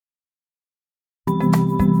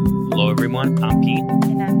everyone. I'm Pete.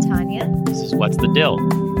 And I'm Tanya. This is What's the Dill?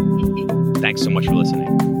 Thanks so much for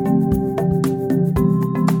listening.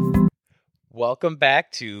 Welcome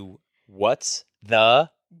back to What's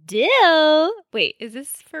the Dill. Wait, is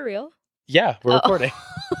this for real? Yeah, we're recording.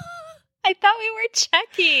 I thought we were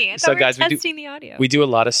checking. I thought we were testing the audio. We do a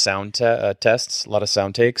lot of sound tests, a lot of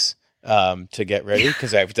sound takes to get ready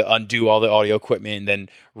because I have to undo all the audio equipment and then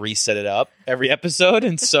reset it up every episode.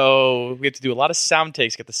 And so we have to do a lot of sound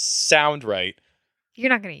takes, get the sound right. You're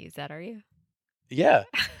not going to use that, are you? Yeah.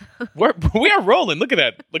 We are rolling. Look at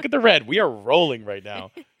that. Look at the red. We are rolling right now.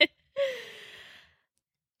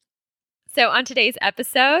 So on today's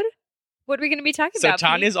episode, what are we going to be talking about? So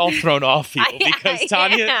Tanya's all thrown off, people, because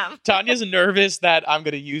Tanya's nervous that I'm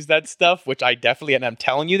going to use that stuff, which I definitely, and I'm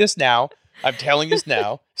telling you this now.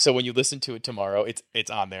 So when you listen to it tomorrow, it's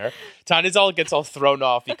on there. Tanya's gets all thrown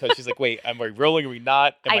off because she's like, wait, am I rolling? Are we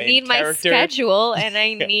not? I need my schedule and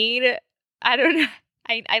I need, I don't know.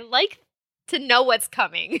 I like to know what's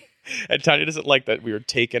coming. And Tanya doesn't like that we were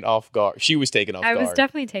taken off guard. She was taken off guard. I was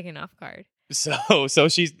definitely taken off guard. So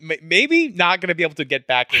she's maybe not going to be able to get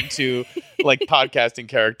back into like podcasting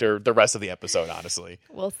character the rest of the episode, honestly.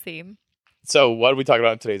 We'll see. So what are we talking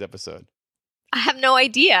about in today's episode? I have no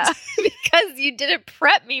idea because you didn't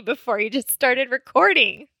prep me before you just started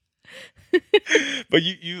recording. But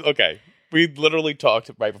you okay. We literally talked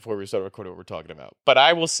right before we started recording what we're talking about. But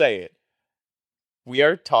I will say it. We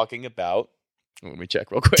are talking about, let me check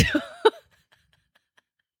real quick.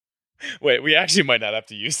 Wait, we actually might not have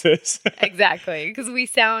to use this. Exactly, because we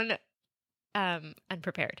sound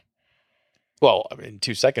unprepared. Well, I mean, in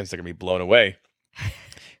 2 seconds, they're going to be blown away.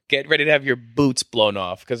 Get ready to have your boots blown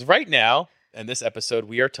off. Because right now, in this episode,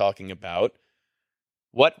 we are talking about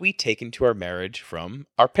what we take into our marriage from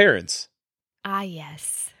our parents. Ah,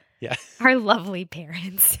 yes. Yeah. Our lovely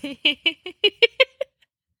parents.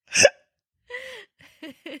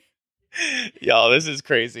 Y'all, this is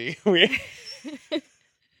crazy. This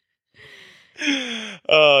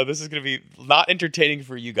is going to be not entertaining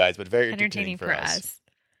for you guys, but very entertaining for us.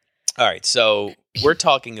 All right, so we're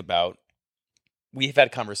talking about, we've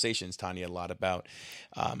had conversations, Tanya, a lot about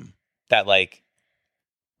that, like,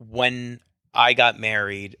 when I got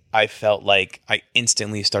married, I felt like I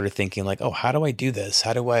instantly started thinking, like, oh, how do I do this?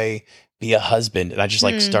 How do I be a husband? And I just,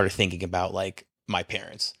 like, started thinking about, like, my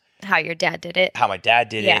parents. How your dad did it. How my dad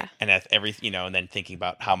did it. And and then thinking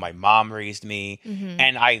about how my mom raised me. Mm-hmm.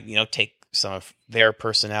 And I, take some of their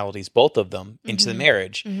personalities, both of them, into the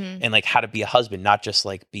marriage, and like how to be a husband, not just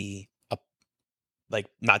like be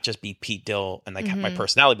not just be Pete Dill and like my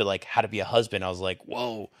personality, but like how to be a husband. I was like,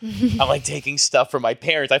 whoa, I'm like taking stuff from my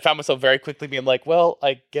parents. I found myself very quickly being like, well,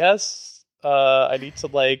 I guess I need to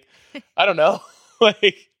like, I don't know,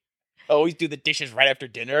 like always do the dishes right after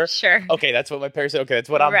dinner. Sure. Okay, that's what my parents said. Okay, that's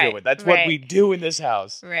what I'm doing. That's what we do in this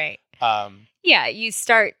house. Right. Yeah, you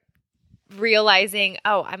start realizing,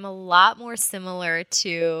 oh, I'm a lot more similar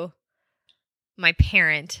to my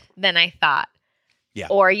parent than I thought. Yeah.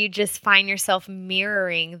 Or you just find yourself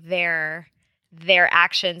mirroring their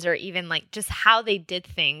actions or even like just how they did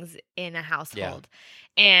things in a household.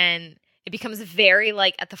 Yeah. And it becomes very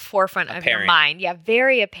like at the forefront of your mind. Yeah,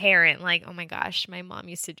 very apparent. Like, oh my gosh, my mom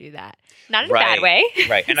used to do that. Not in a bad way.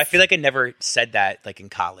 Right. And I feel like I never said that like in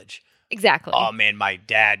college. Exactly. Oh man, my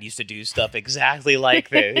dad used to do stuff exactly like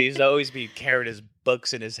this. He used to always be carrying his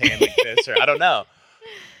books in his hand like this, or I don't know.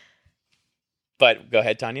 But go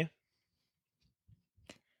ahead, Tanya.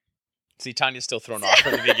 See, Tanya's still thrown off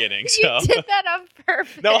from the beginning. So. You did that on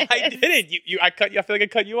purpose. No, I didn't. I cut you. I feel like I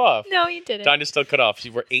cut you off. No, you didn't. Tanya's still cut off.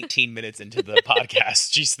 We're 18 minutes into the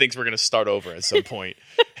podcast. She thinks we're gonna start over at some point,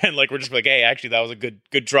 and like we're just like, hey, actually, that was a good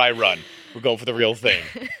dry run. We're going for the real thing.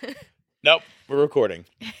 Nope, we're recording.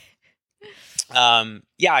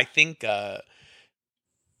 Yeah, I think.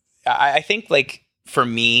 I think like for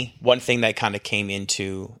me, one thing that kind of came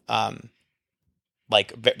into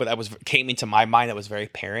came into my mind that was very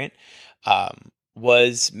apparent.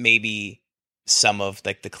 Was maybe some of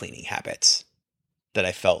like the cleaning habits that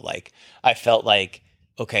I felt like,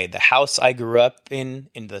 okay, the house I grew up in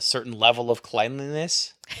the certain level of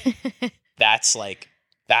cleanliness, that's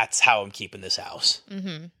how I'm keeping this house.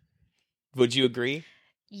 Mm-hmm. Would you agree?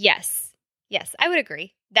 Yes, I would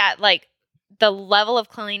agree that like the level of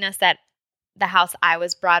cleanliness that the house I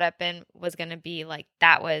was brought up in was going to be like,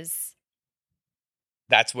 that's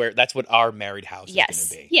what our married house is going to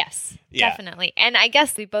be. Yes, definitely. And I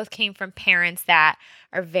guess we both came from parents that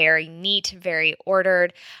are very neat, very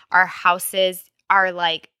ordered. Our houses are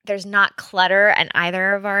like, there's not clutter in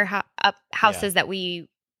either of our houses that we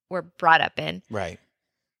were brought up in. Right.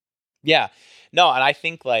 Yeah. No, and I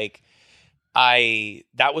think like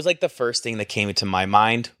that was like the first thing that came into my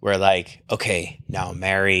mind where like, okay, now I'm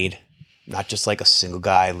married, not just like a single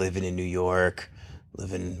guy living in New York,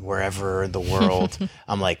 living wherever in the world.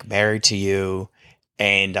 I'm like married to you.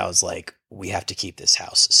 And I was like, we have to keep this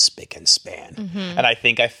house spick and span. And I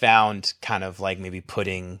think I found kind of like maybe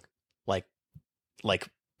putting like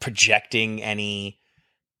projecting any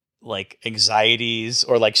like anxieties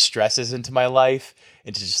or like stresses into my life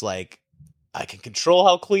into just like, I can control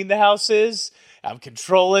how clean the house is. I'm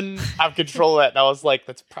controlling it. And I was like,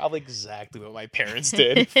 that's probably exactly what my parents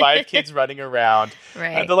did. 5 kids running around. Right.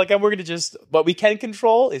 And they're like, and we're going to just, what we can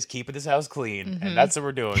control is keeping this house clean. And that's what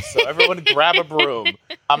we're doing. So everyone grab a broom.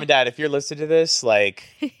 Mom and Dad, if you're listening to this, like,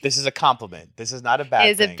 this is a compliment. This is not a bad thing.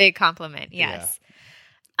 It is a big compliment. Yes.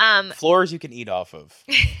 Yeah. Floors you can eat off of.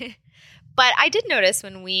 But I did notice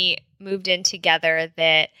when we moved in together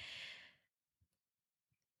that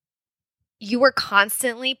you were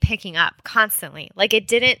constantly picking up, like it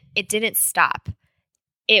didn't stop.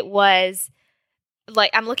 It was like,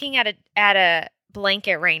 I'm looking at a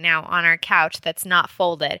blanket right now on our couch that's not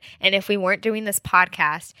folded. And if we weren't doing this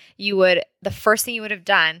podcast, the first thing you would have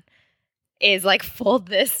done is like fold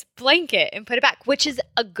this blanket and put it back, which is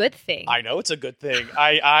a good thing. I know it's a good thing.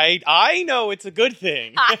 I know it's a good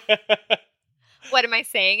thing. What, am I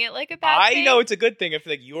saying it like a bad thing? I know it's a good thing if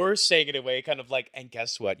like you're saying it away, kind of like, and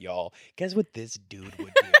guess what, y'all? Guess what this dude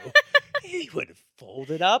would do? He would fold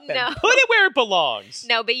it up and put it where it belongs.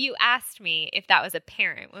 No, but you asked me if that was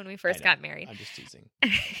apparent when we first got married. I'm just teasing.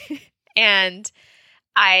 And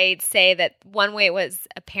I'd say that one way it was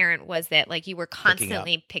apparent was that like you were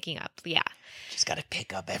constantly picking up. Yeah. Just got to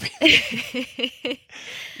pick up everything.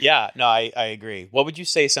 Yeah, no, I agree. What would you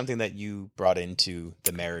say something that you brought into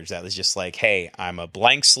the marriage that was just like, hey, I'm a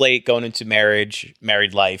blank slate going into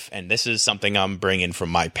married life, and this is something I'm bringing from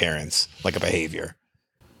my parents, like a behavior?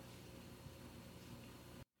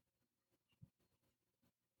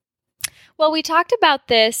 Well, we talked about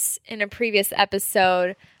this in a previous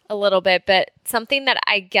episode a little bit, but something that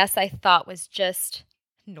I guess I thought was just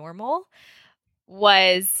normal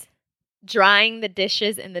was drying the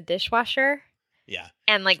dishes in the dishwasher. Yeah.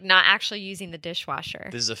 And like not actually using the dishwasher.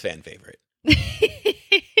 This is a fan favorite.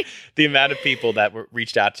 The amount of people that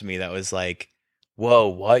reached out to me that was like, whoa,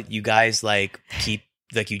 what? You guys like keep,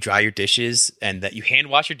 like you dry your dishes and that you hand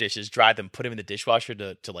wash your dishes, dry them, put them in the dishwasher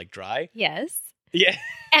to like dry? Yes. Yeah.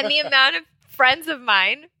 And the amount of friends of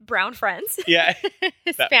mine, brown friends, yeah,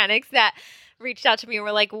 Hispanics that reached out to me and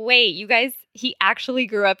were like, wait, you guys, he actually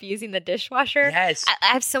grew up using the dishwasher? Yes. I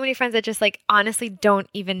have so many friends that just like honestly don't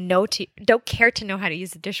care to know how to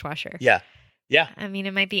use the dishwasher. Yeah. Yeah. I mean,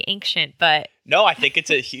 it might be ancient, but no, I think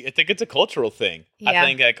it's a cultural thing. Yeah. I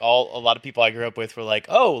think like a lot of people I grew up with were like,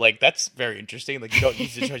 oh, like that's very interesting. Like you don't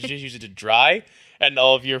use the dishwasher, you just use it to dry. And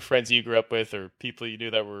all of your friends you grew up with or people you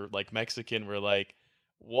knew that were like Mexican were like,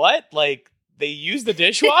 what? Like they use the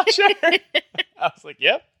dishwasher? I was like,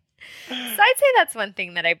 yep. So I'd say that's one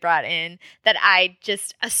thing that I brought in that I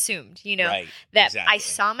just assumed, right, that exactly. I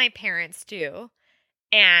saw my parents do.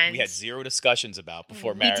 And we had zero discussions about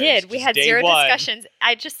before marriage. We did. We had zero discussions.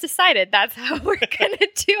 I just decided that's how we're going to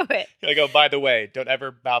do it. I go, by the way, don't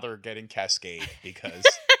ever bother getting Cascade because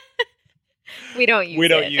we don't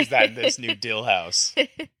use that in this new deal house.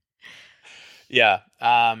 Yeah.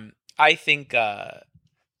 I think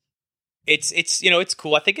it's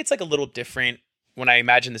cool. I think it's like a little different when I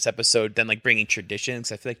imagine this episode than like bringing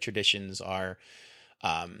traditions. I feel like traditions are,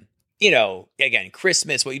 again,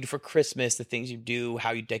 Christmas, what you do for Christmas, the things you do,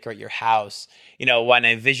 how you decorate your house. When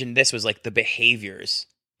I envisioned this was like the behaviors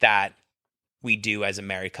that we do as a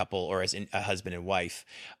married couple or as a husband and wife.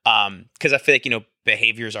 Because I feel like,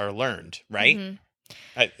 behaviors are learned, right?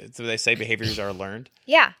 Mm-hmm. So they say behaviors are learned.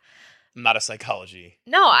 Yeah. I'm not a psychology.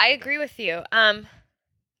 No, I agree with you. And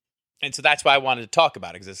so that's why I wanted to talk about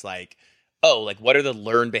it, because it's like, oh, like what are the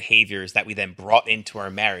learned behaviors that we then brought into our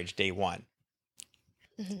marriage day one?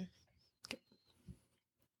 Mm-hmm.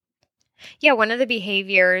 Yeah, one of the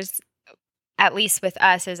behaviors, at least with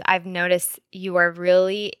us, is I've noticed you are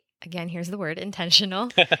really, again, here's the word, intentional.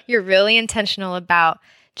 You're really intentional about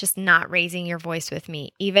just not raising your voice with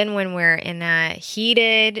me. Even when we're in a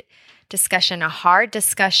heated discussion, a hard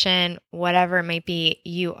discussion, whatever it might be,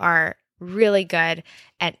 you are really good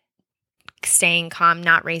at staying calm,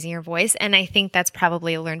 not raising your voice. And I think that's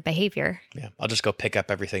probably a learned behavior. Yeah. I'll just go pick up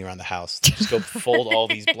everything around the house. Just go fold all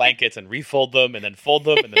these blankets and refold them and then fold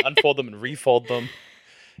them and then unfold them and refold them.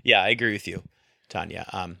 Yeah, I agree with you, Tanya.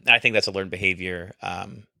 And I think that's a learned behavior.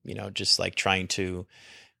 Just like trying to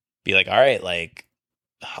be like, all right, like,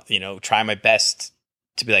 try my best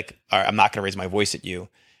to be like, all right, I'm not going to raise my voice at you.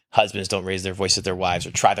 husbands don't raise their voice at their wives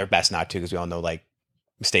or try their best not to, because we all know like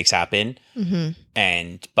mistakes happen.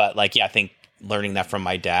 But like, yeah, I think learning that from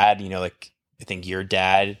my dad, you know, like I think your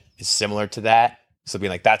dad is similar to that. So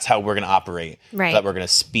being like, that's how we're going to operate. Right. That we're going to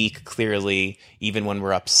speak clearly, even when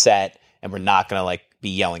we're upset, and we're not going to like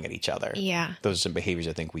be yelling at each other. Yeah. Those are some behaviors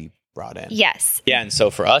I think we brought in. Yes. Yeah. And so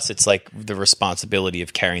for us, it's like the responsibility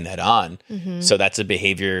of carrying that on. So that's a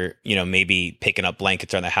behavior, you know, maybe picking up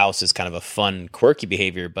blankets around the house is kind of a fun, quirky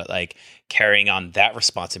behavior, but like carrying on that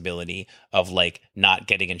responsibility of like not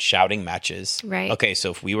getting in shouting matches. Right. Okay. So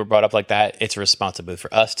if we were brought up like that, it's a responsibility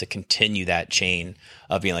for us to continue that chain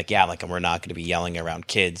of being like, yeah, like we're not going to be yelling around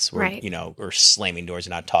kids. We're, Right. you know, or slamming doors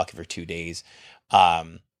and not talking for 2 days.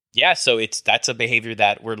 Yeah. So that's a behavior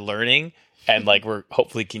that we're learning. And like we're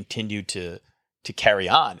hopefully continue to carry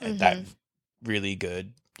on at that really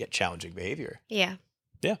good yet challenging behavior. Yeah.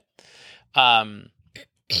 Yeah.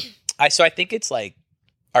 So I think it's like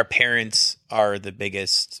our parents are the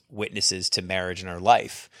biggest witnesses to marriage in our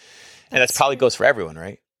life. And that's probably goes for everyone,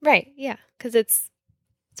 right? Right. Yeah. Because it's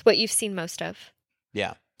what you've seen most of.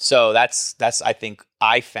 Yeah. So that's I think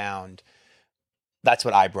I found that's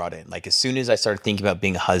what I brought in. Like as soon as I started thinking about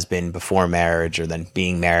being a husband before marriage or then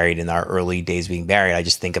being married in our early days being married, I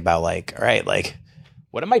just think about like, all right, like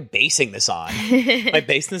what am I basing this on? Am I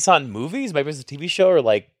basing this on movies? Am I basing a TV show or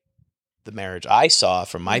like the marriage I saw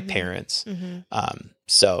from my parents?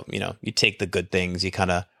 So, you know, you take the good things, you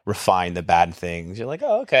kind of refine the bad things. You're like,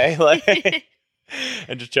 oh, okay. Like,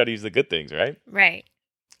 and just try to use the good things, right? Right.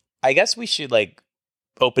 I guess we should like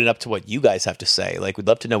open it up to what you guys have to say. Like, we'd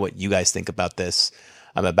love to know what you guys think about this,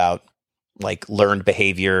 about like learned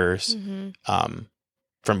behaviors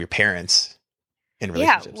from your parents in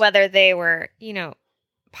relationships. Yeah, whether they were, you know,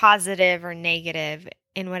 positive or negative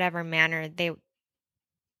in whatever manner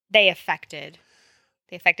they affected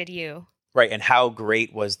you. Right. And how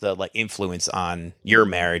great was the like influence on your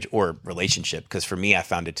marriage or relationship? Because for me, I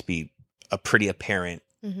found it to be a pretty apparent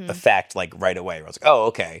effect like right away. Where I was like, oh,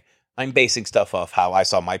 okay. I'm basing stuff off how I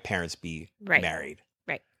saw my parents be married.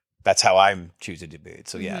 Right. That's how I'm choosing to be.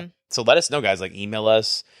 So yeah. So let us know, guys. Like email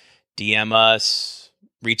us, DM us,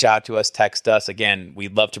 reach out to us, text us. Again,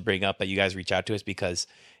 we'd love to bring up that you guys reach out to us because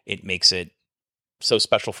it makes it so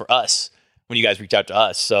special for us when you guys reach out to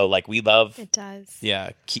us. So like we love it. Does.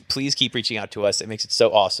 Yeah. Please keep reaching out to us. It makes it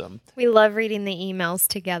so awesome. We love reading the emails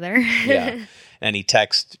together. Yeah. Any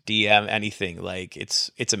text, DM, anything, like it's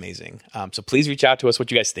amazing. So please reach out to us what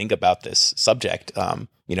you guys think about this subject.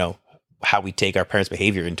 You know, how we take our parents'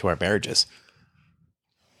 behavior into our marriages.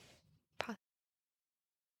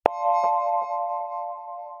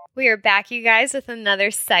 We are back, you guys, with another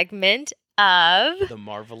segment of The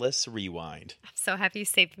Marvelous Rewind. I'm so happy you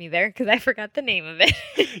saved me there because I forgot the name of it.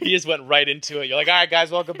 You just went right into it. You're like, all right,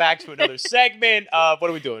 guys, welcome back to another segment of what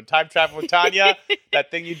are we doing? Time travel with Tanya?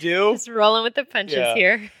 That thing you do? Just rolling with the punches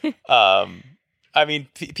here. I mean,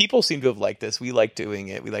 people seem to have liked this. We like doing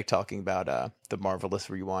it. We like talking about The Marvelous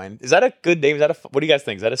Rewind. Is that a good name? What do you guys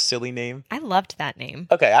think? Is that a silly name? I loved that name.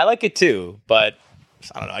 Okay, I like it too, but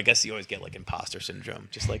I don't know. I guess you always get like imposter syndrome.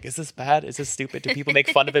 Just like, is this bad? Is this stupid? Do people make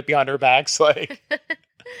fun of it behind our backs? Like,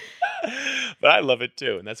 but I love it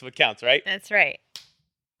too, and that's what counts, right? That's right.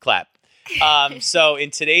 Clap. So in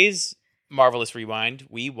today's Marvelous Rewind,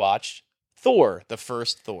 we watched Thor, the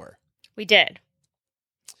first Thor. We did.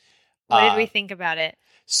 What did we think about it?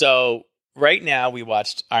 So right now we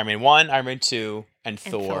watched Iron Man 1, Iron Man 2, and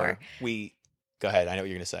Thor. Go ahead. I know what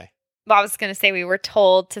you're going to say. Well, I was going to say we were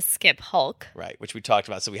told to skip Hulk. Right, which we talked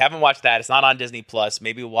about. So we haven't watched that. It's not on Disney Plus.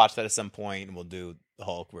 Maybe we'll watch that at some point and we'll do the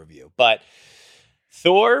Hulk review. But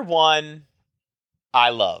Thor 1, I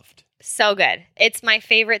loved. So good. It's my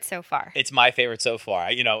favorite so far. It's my favorite so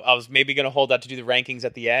far. You know, I was maybe going to hold out to do the rankings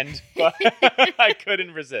at the end, but I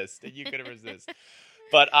couldn't resist. And you couldn't resist.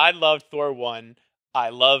 But I loved Thor 1. I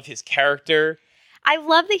love his character. I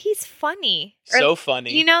love that he's funny. So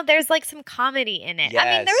funny. You know, there's like some comedy in it. Yes.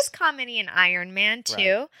 I mean, there was comedy in Iron Man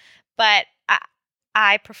too, but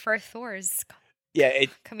I prefer Thor's. Yeah,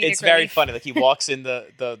 it's very funny. Like he walks in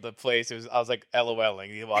the place. I was like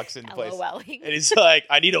LOLing. He walks in the place, LOLing. and he's like,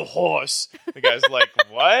 "I need a horse." The guy's like,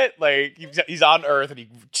 "What?" Like he's on Earth, and he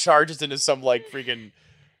charges into some like freaking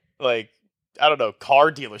like I don't know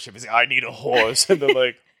car dealership. He's like, "I need a horse," and they're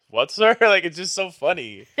like, "What, sir?" Like it's just so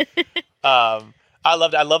funny. I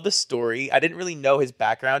love the story. I didn't really know his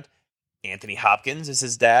background. Anthony Hopkins is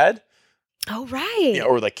his dad. Oh, right. Yeah,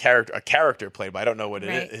 or like a character played by, I don't know what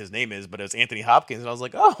his name is, but it was Anthony Hopkins. And I was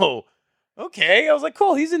like, oh, okay. I was like,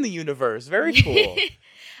 cool. He's in the universe. Very cool.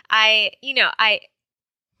 As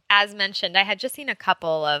mentioned, I had just seen a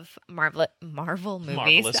couple of Marvel movies.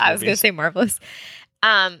 Marvelous I was going to say Marvelous.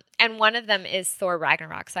 And one of them is Thor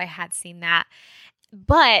Ragnarok. So I had seen that.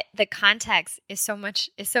 But the context is so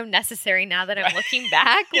necessary now that I'm looking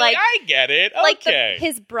back. like, I get it. Okay. Like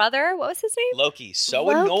his brother, what was his name? Loki. So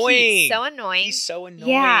annoying. So annoying. He's so annoying.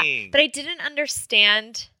 Yeah, but I didn't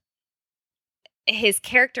understand his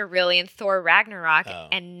character really in Thor Ragnarok,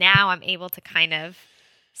 and now I'm able to kind of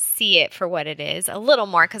see it for what it is a little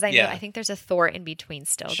more because I think there's a Thor in between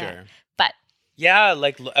still. Sure. But yeah,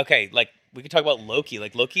 like we could talk about Loki.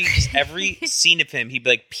 Like Loki, just every scene of him, he'd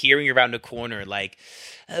be like peering around a corner, like,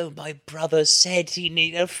 "Oh, my brother said he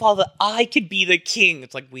needed a father. I could be the king."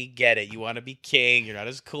 It's like, we get it. You want to be king. You're not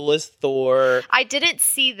as cool as Thor. I didn't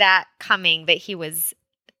see that coming. That he was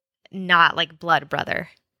not like blood brother.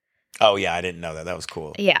 Oh yeah, I didn't know that. That was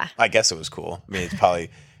cool. Yeah, I guess it was cool. I mean, it's probably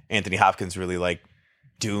Anthony Hopkins really like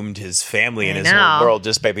doomed his family and his whole world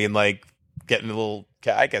just by being like getting a little.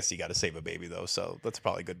 I guess you got to save a baby though, so that's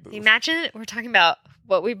probably a good move. Imagine we're talking about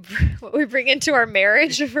what we bring into our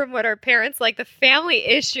marriage from what our parents like. The family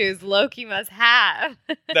issues Loki must have.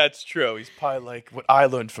 That's true. He's probably like, what I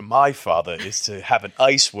learned from my father is to have an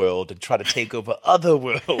ice world and try to take over other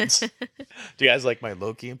worlds. Do you guys like my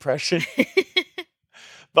Loki impression?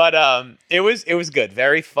 But it was good,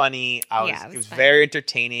 very funny. It was very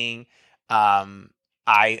entertaining. I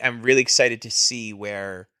am really excited to see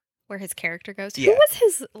where his character goes. Yeah. Who was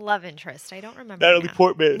his love interest? I don't remember. Natalie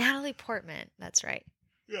Portman. Natalie Portman. That's right.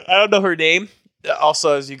 I don't know her name.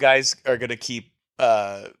 Also, as you guys are going to keep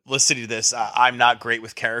listening to this, I'm not great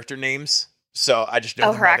with character names. So I just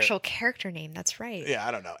know her actual character name. That's right. Yeah,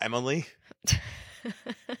 I don't know. Emily?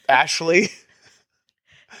 Ashley?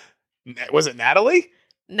 Was it Natalie?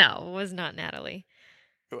 No, it was not Natalie.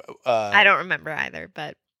 I don't remember either,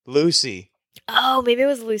 but... Lucy. Oh, maybe it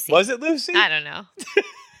was Lucy. Was it Lucy? I don't know.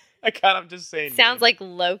 I'm just saying. Sounds like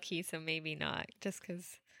Loki, so maybe not. Just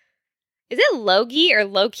because. Is it Loki or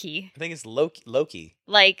Loki? I think it's Loki.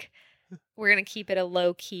 Like, we're gonna keep it a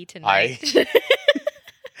low key tonight.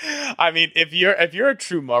 I mean, if you're a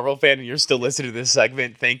true Marvel fan and you're still listening to this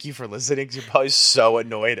segment, thank you for listening. 'Cause you're probably so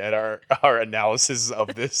annoyed at our analysis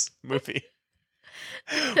of this movie.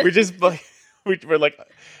 We just like we're like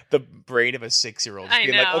the brain of a 6-year-old, just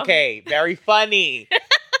being like, okay, very funny.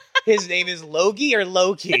 His name is Loki or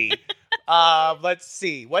Loki. Let's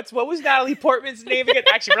see. What was Natalie Portman's name again?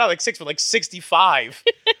 Actually, we're not like 6, we're like 65.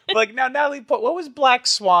 But like now, what was Black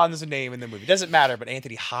Swan's name in the movie? Doesn't matter. But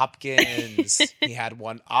Anthony Hopkins, he had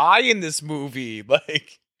one eye in this movie.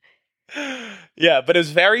 Like, yeah, but it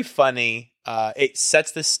was very funny. It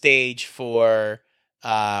sets the stage for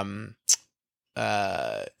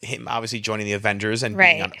him obviously joining the Avengers and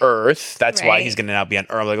being on Earth. That's why he's going to now be on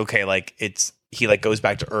Earth. Like, okay, like he like goes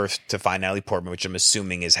back to Earth to find Natalie Portman, which I'm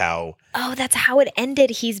assuming is how. Oh, that's how it ended.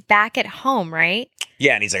 He's back at home, right?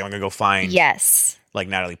 Yeah, and he's like, I'm gonna go find like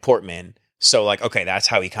Natalie Portman. So like, okay, that's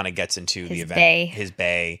how he kind of gets into the event. His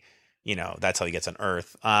bay. You know, that's how he gets on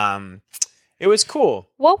Earth. It was cool.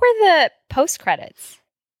 What were the post credits?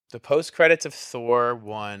 The post credits of Thor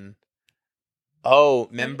 1. Oh,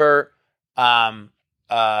 remember?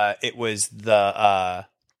 It was the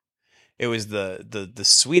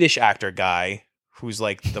Swedish actor guy who's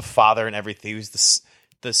like the father and everything. He was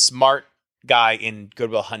the smart guy in Good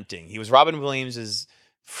Will Hunting. He was Robin Williams'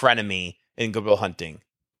 frenemy in Good Will Hunting.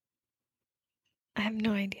 I have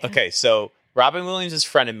no idea. Okay, so Robin Williams'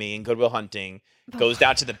 frenemy in Good Will Hunting goes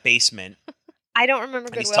down to the basement. I don't remember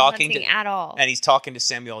Good Will Hunting at all. And he's talking to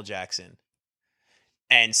Samuel L. Jackson.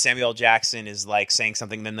 And Samuel L. Jackson is like saying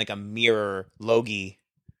something, then like a mirror Loki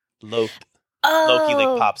like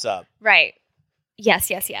pops up. Right.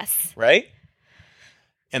 Yes. Right?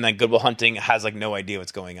 And then Good Will Hunting has like no idea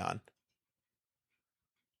what's going on.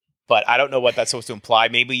 But I don't know what that's supposed to imply.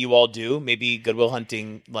 Maybe you all do. Maybe Good Will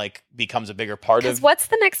Hunting like becomes a bigger part of. Because what's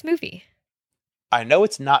the next movie? I know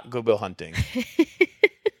it's not Good Will Hunting.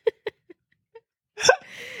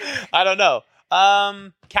 I don't know.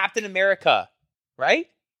 Captain America, right?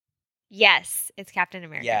 Yes, it's Captain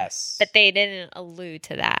America. Yes. But they didn't allude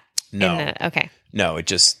to that. No. Okay. No, it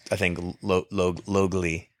just, I think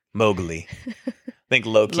Mowgli. I think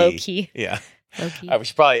Loki. Loki. Yeah. Loki. We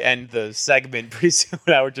should probably end the segment pretty soon.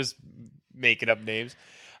 Now we're just making up names.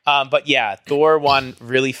 But yeah, Thor 1,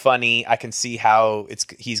 really funny. I can see how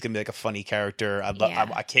he's gonna be like a funny character.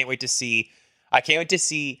 I can't wait to see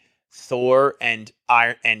Thor and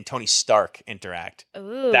Tony Stark interact.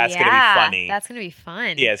 Ooh, that's gonna be funny. That's gonna be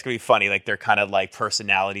fun. Yeah, it's gonna be funny. Like they're kind of like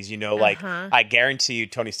personalities, you know. Like I guarantee you,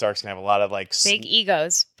 Tony Stark's gonna have a lot of like big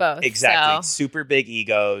egos, both. Exactly, so. Super big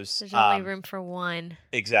egos. There's only room for one.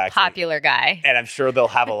 Exactly, popular guy, and I'm sure they'll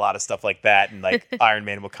have a lot of stuff like that. And like Iron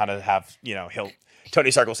Man will kind of have,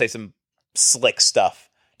 Tony Stark will say some slick stuff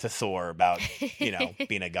to Thor about,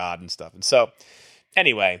 being a god and stuff. And so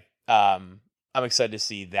anyway, I'm excited to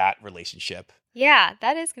see that relationship. Yeah,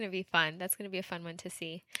 that is going to be fun. That's going to be a fun one to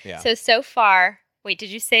see. Yeah. So far, wait, did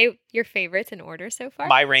you say your favorites in order so far?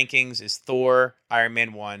 My rankings is Thor, Iron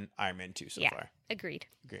Man 1, Iron Man 2 so far. Agreed.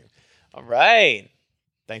 All right.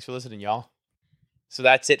 Thanks for listening, y'all. So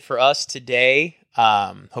that's it for us today.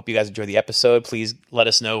 Hope you guys enjoyed the episode. Please let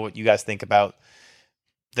us know what you guys think about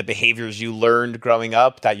the behaviors you learned growing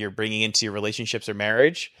up that you're bringing into your relationships or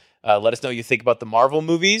marriage. Let us know what you think about the Marvel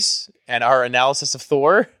movies and our analysis of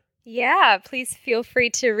Thor. Yeah, please feel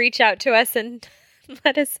free to reach out to us and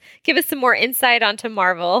give us some more insight onto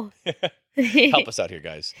Marvel. Help us out here,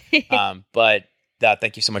 guys. But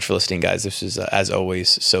thank you so much for listening, guys. This is, as always,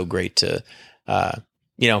 so great to,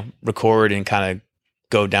 record and kind of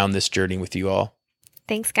go down this journey with you all.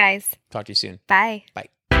 Thanks, guys. Talk to you soon. Bye. Bye.